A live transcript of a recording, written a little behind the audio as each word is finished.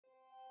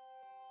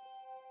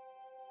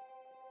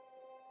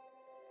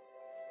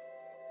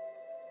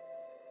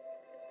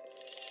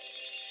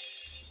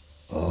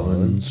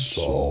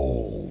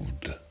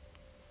Unsolved.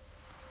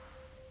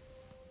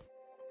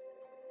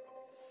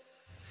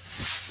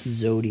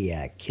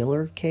 Zodiac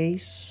killer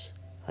case?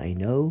 I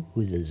know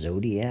who the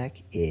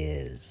Zodiac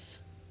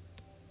is.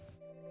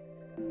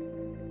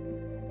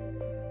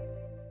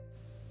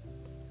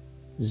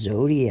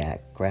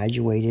 Zodiac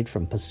graduated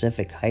from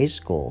Pacific High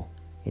School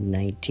in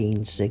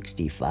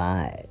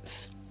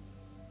 1965.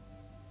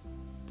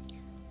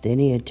 Then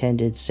he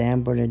attended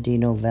San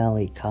Bernardino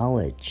Valley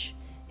College.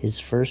 His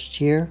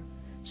first year,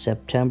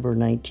 September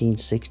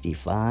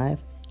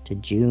 1965 to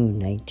June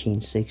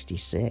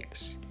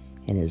 1966.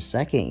 And his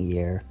second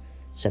year,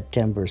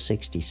 September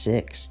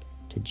 66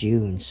 to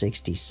June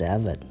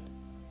 67.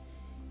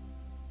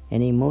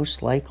 And he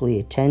most likely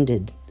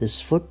attended this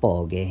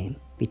football game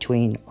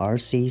between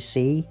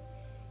RCC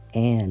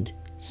and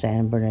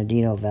San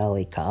Bernardino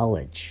Valley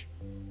College.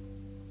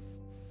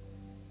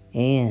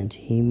 And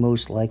he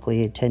most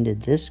likely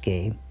attended this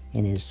game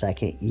in his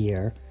second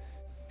year,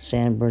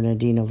 San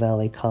Bernardino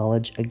Valley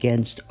College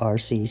against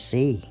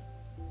RCC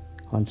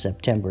on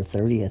September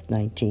 30th,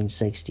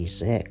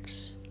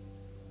 1966.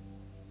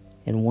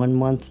 And 1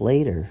 month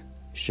later,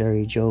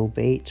 Sherry Jo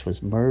Bates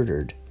was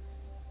murdered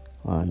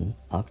on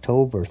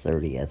October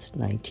 30th,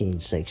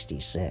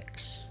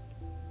 1966.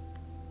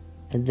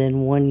 And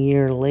then 1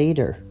 year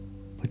later,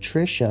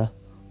 Patricia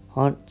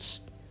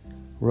Huntz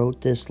wrote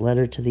this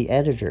letter to the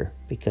editor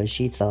because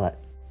she thought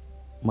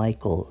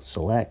Michael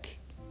Selleck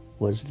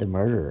was the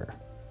murderer.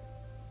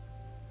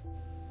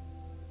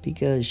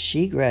 Because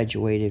she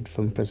graduated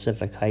from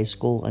Pacific High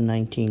School in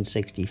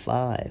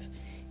 1965,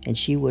 and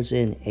she was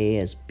in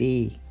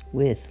ASB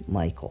with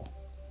Michael.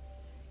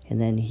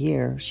 And then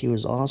here, she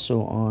was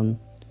also on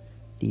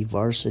the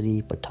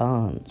varsity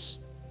batons.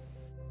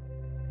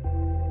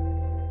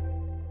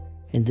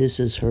 And this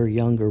is her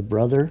younger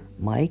brother,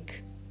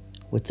 Mike,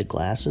 with the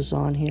glasses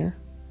on here.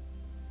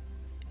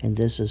 And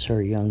this is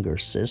her younger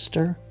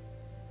sister,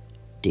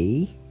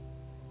 Dee.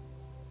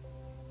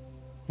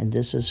 And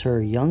this is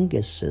her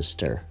youngest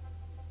sister,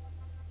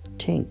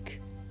 Tink,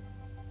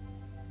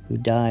 who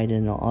died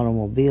in an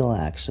automobile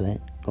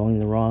accident going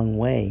the wrong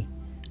way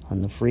on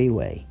the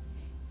freeway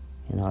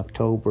in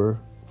October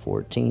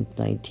 14th,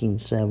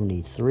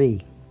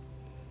 1973.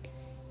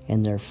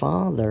 And their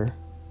father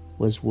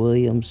was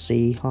William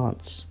C.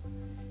 Huntz.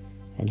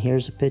 And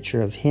here's a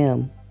picture of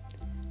him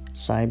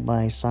side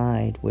by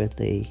side with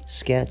a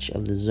sketch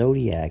of the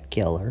Zodiac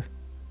killer.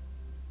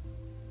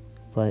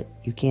 But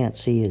you can't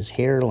see his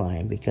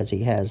hairline because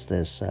he has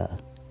this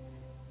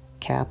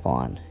cap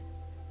on.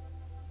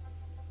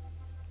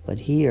 But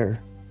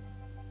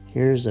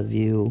here's a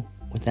view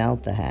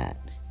without the hat.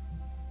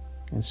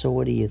 And so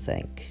what do you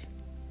think?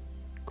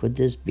 Could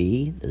this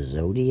be the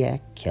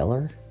Zodiac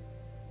killer?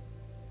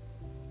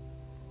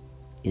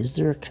 Is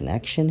there a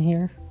connection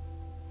here?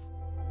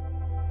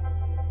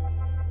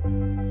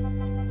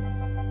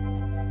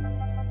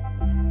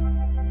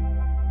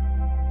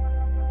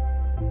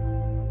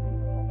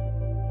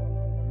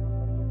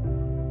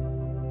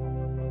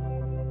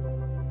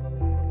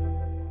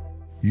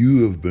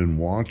 You have been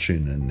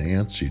watching a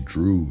Nancy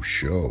Drew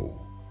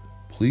show.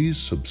 Please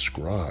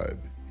subscribe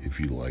if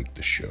you like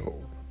the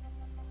show.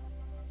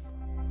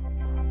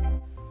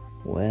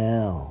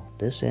 Well,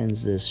 this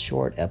ends this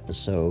short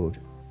episode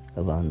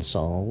of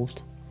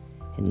Unsolved.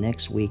 And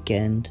next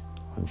weekend,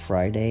 on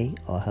Friday,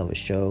 I'll have a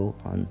show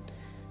on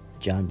the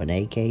John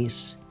Bonet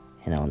case.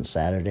 And on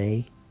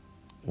Saturday,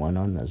 one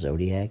on the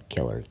Zodiac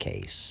killer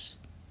case.